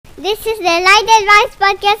This is the Light Advice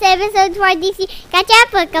Podcast episode 40. Catch up,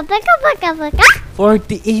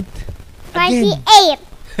 48. 48.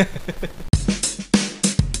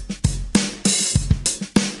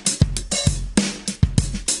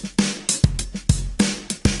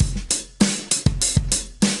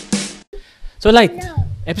 So, Light,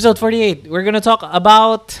 episode 48, we're gonna talk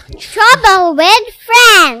about... Trouble with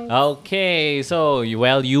friends. Okay, so, you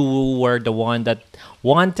were the one that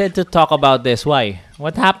wanted to talk about this. Why?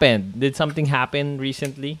 What happened? Did something happen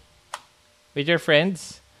recently with your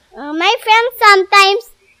friends? My friends sometimes,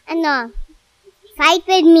 fight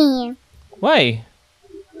with me. Why?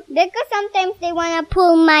 Because sometimes they wanna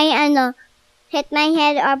pull my, hit my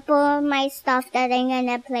head or pull my stuff that I'm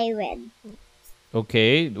gonna play with.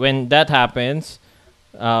 Okay, when that happens,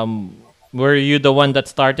 were you the one that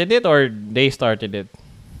started it or they started it?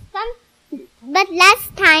 But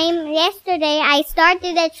yesterday, I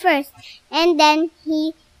started it first, and then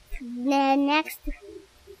the next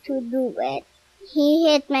to do it,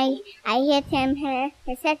 I hit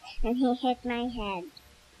his head, and he hit my head.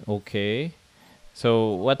 Okay,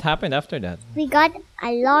 so what happened after that? We got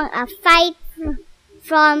a fight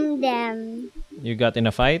from them. You got in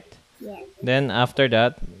a fight? Yes. Then after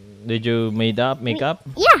that, did you make up?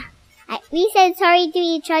 Yeah. We said sorry to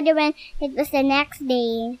each other when it was the next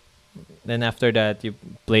day. Then after that, you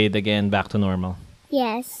played again back to normal.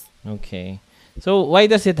 Yes. Okay. So why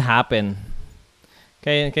does it happen?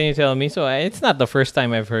 Can you tell me? So it's not the first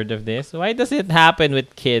time I've heard of this. Why does it happen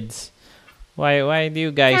with kids? Why do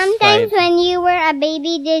you guys Sometimes fight? when you were a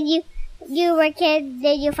baby, did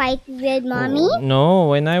you fight with mommy? No,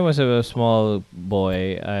 when I was a small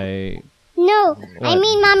boy, No, What? I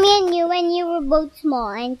mean mommy and you when you were both small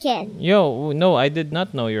and kids. no, I did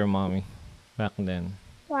not know your mommy back then.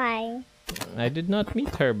 Why? I did not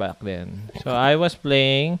meet her back then. So I was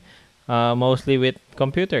playing mostly with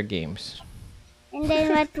computer games And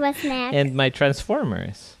then what was next? and my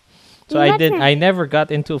Transformers. So And what's I never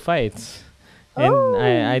got into fights. And Oh.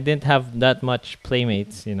 I didn't have that much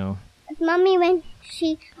playmates, But mommy, when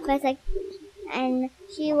she was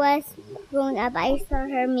she was grown up, I saw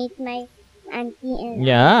her meet my auntie and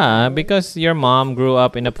Yeah, because your mom grew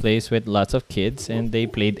up in a place with lots of kids and they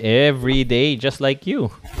played every day just like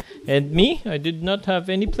you. And me, I did not have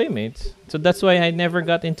any playmates. So that's why I never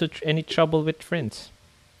got into any trouble with friends.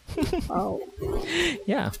 oh.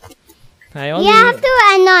 Yeah. I You only have to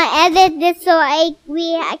edit this so I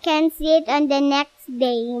can see it on the next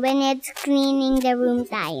day when it's cleaning the room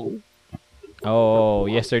time. Oh,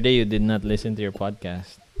 yesterday you did not listen to your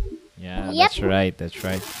podcast. Yeah, Yep. That's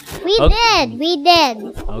right. We Okay. did.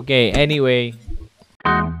 Okay, anyway.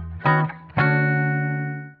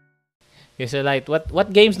 Okay, so Light,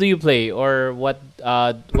 what games do you play or what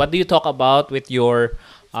do you talk about with your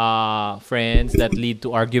friends that lead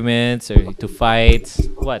to arguments or to fights?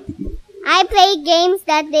 What? I play games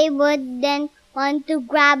that they wouldn't want to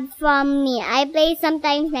grab from me. I play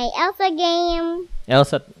sometimes my Elsa game.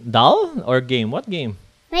 Elsa doll or game? What game?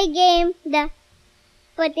 My game, the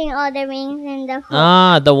putting all the rings in the hole.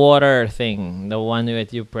 Ah, the water thing. The one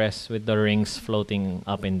that you press with the rings floating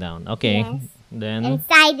up and down. Okay. Yes. Then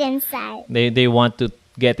Inside. they want to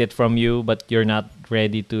get it from you but you're not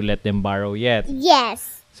ready to let them borrow yet.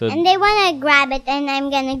 Yes. So And they want to grab it and I'm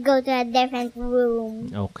going to go to a different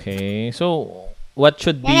room. okay. So what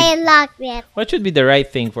should Then I be lock it. what should be the right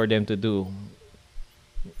thing for them to do?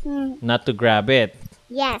 Hmm. Not to grab it.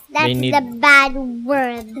 Yes, that's They need- the bad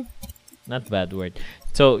word. Not bad word.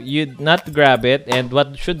 So you not grab it and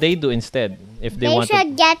what should they do instead if they They want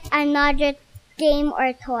should get another game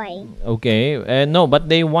or toy. to Okay. No, but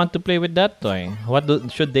they want to play with that toy.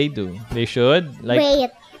 Should they do? They should Wait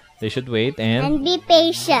they should wait and and be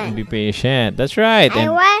patient. be patient. That's right.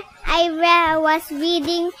 And I was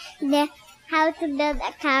reading how to build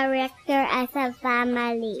a character as a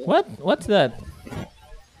family. what's that?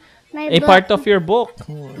 My A book. part of your book.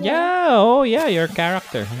 Yeah. Oh, yeah. Your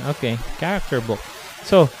character. Okay. Character book.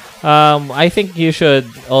 So, I think you should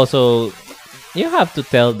also, you have to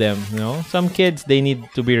tell them, some kids, they need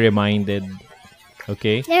to be reminded.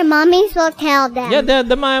 Okay. Their mommies will tell them. Yeah,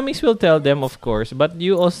 the mommies will tell them, of course, but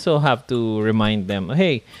you also have to remind them,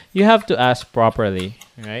 hey, you have to ask properly,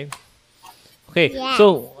 right? Okay, Yeah.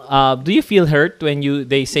 so do you feel hurt when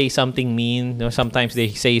they say something mean? Sometimes they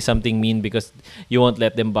say something mean because you won't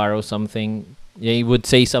let them borrow something. They would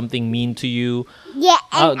say something mean to you. Yeah,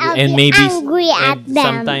 and I'll and be maybe angry at and them.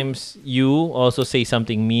 sometimes you also say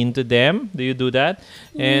something mean to them. Do you do that?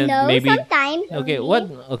 And no, maybe sometimes. okay,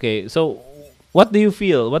 only. okay, so what do you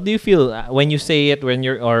feel? What do you feel when you say it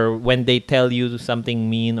or when they tell you something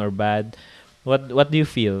mean or bad? What do you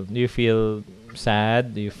feel? Do you feel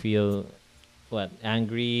sad? Do you feel what?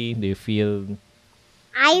 Angry? Do you feel?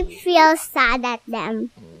 I feel sad at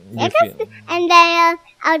them. Do you feel And then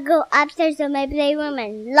I'll go upstairs to my playroom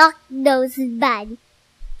and lock those bad.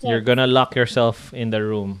 you're gonna lock yourself in the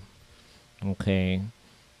room? Okay.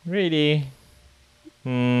 Really?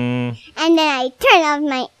 Hmm. And then I turn on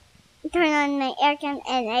my aircon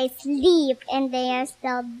and I sleep and they are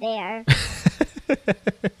still there.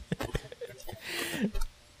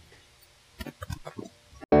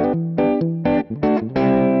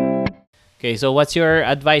 Okay, so what's your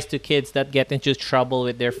advice to kids that get into trouble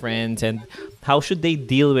with their friends, and how should they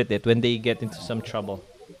deal with it when they get into some trouble?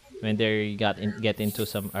 When they get into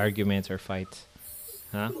some arguments or fights?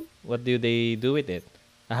 Huh? What do they do with it?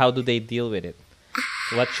 How do they deal with it?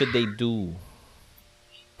 What should they do?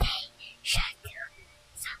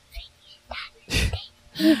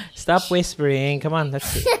 Stop whispering. Come on,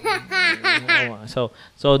 let's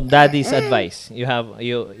so daddy's advice. You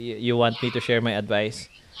want me to share my advice?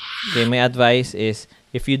 Okay, my advice is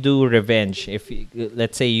if you do revenge,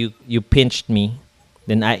 let's say you pinched me,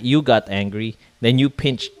 then you got angry, then you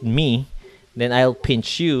pinched me, then I'll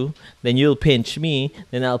pinch you, then you'll pinch me,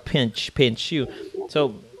 then I'll pinch you.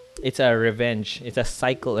 So it's a revenge. It's a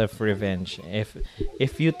cycle of revenge.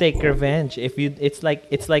 If you take revenge, it's like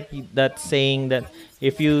that saying that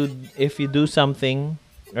if you do something,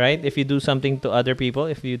 right? If you do something to other people,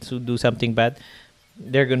 if you do something bad,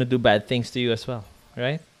 they're gonna do bad things to you as well,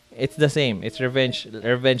 right? It's the same. It's revenge.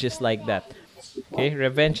 Revenge is like that. Okay,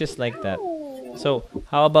 revenge is like that. So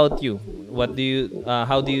how about you? What do you?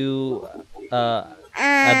 How do you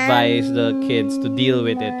advise the kids to deal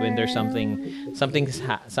with it when there's something happened? Something.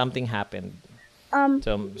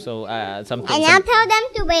 And I'll tell them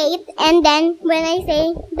to wait, and then when I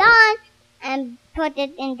say done, and put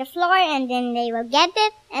it in the floor, and then they will get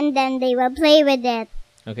it, and then they will play with it.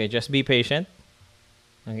 Okay, just be patient.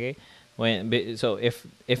 Okay, so if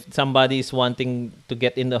somebody is wanting to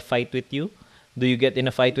get in a fight with you, do you get in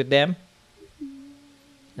a fight with them?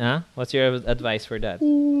 Huh? What's your advice for that?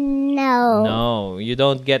 No. No, you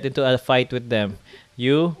don't get into a fight with them.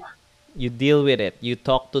 You deal with it. You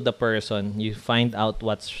talk to the person. You find out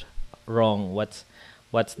what's wrong. What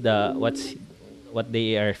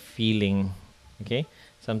they are feeling. Okay.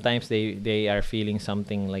 Sometimes they are feeling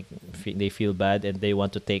something like they feel bad and they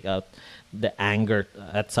want to take out the anger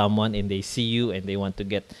at someone, and they see you and they want to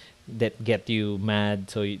get you mad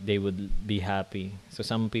so they would be happy. So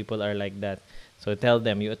some people are like that. So tell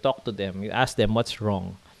them, you talk to them, you ask them what's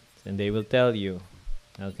wrong, and they will tell you.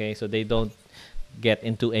 Okay, so they don't get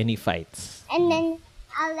into any fights. And then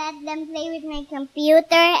I'll let them play with my computer,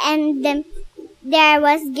 and then there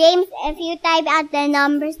was games. If you type out the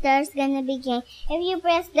numbers, there's gonna be game. If you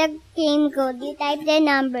press the game code, you type the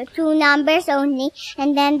number, 2 numbers only,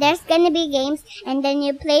 and then there's gonna be games, and then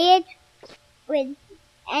you play it with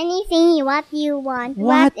anything what you want,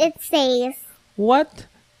 what it says. What?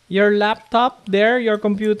 Your laptop there, your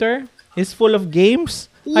computer, is full of games?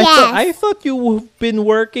 Yes. I thought you've been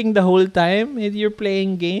working the whole time and you're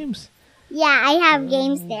playing games. Yeah, I have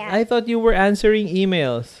games there. I thought you were answering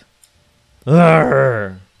emails.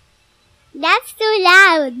 Arrgh. That's too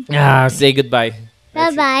loud. Say goodbye.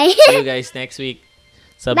 Bye-bye. See you guys next week.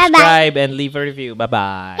 Subscribe and leave a review.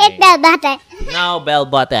 Bye-bye. Hit the button. Now bell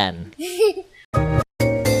button.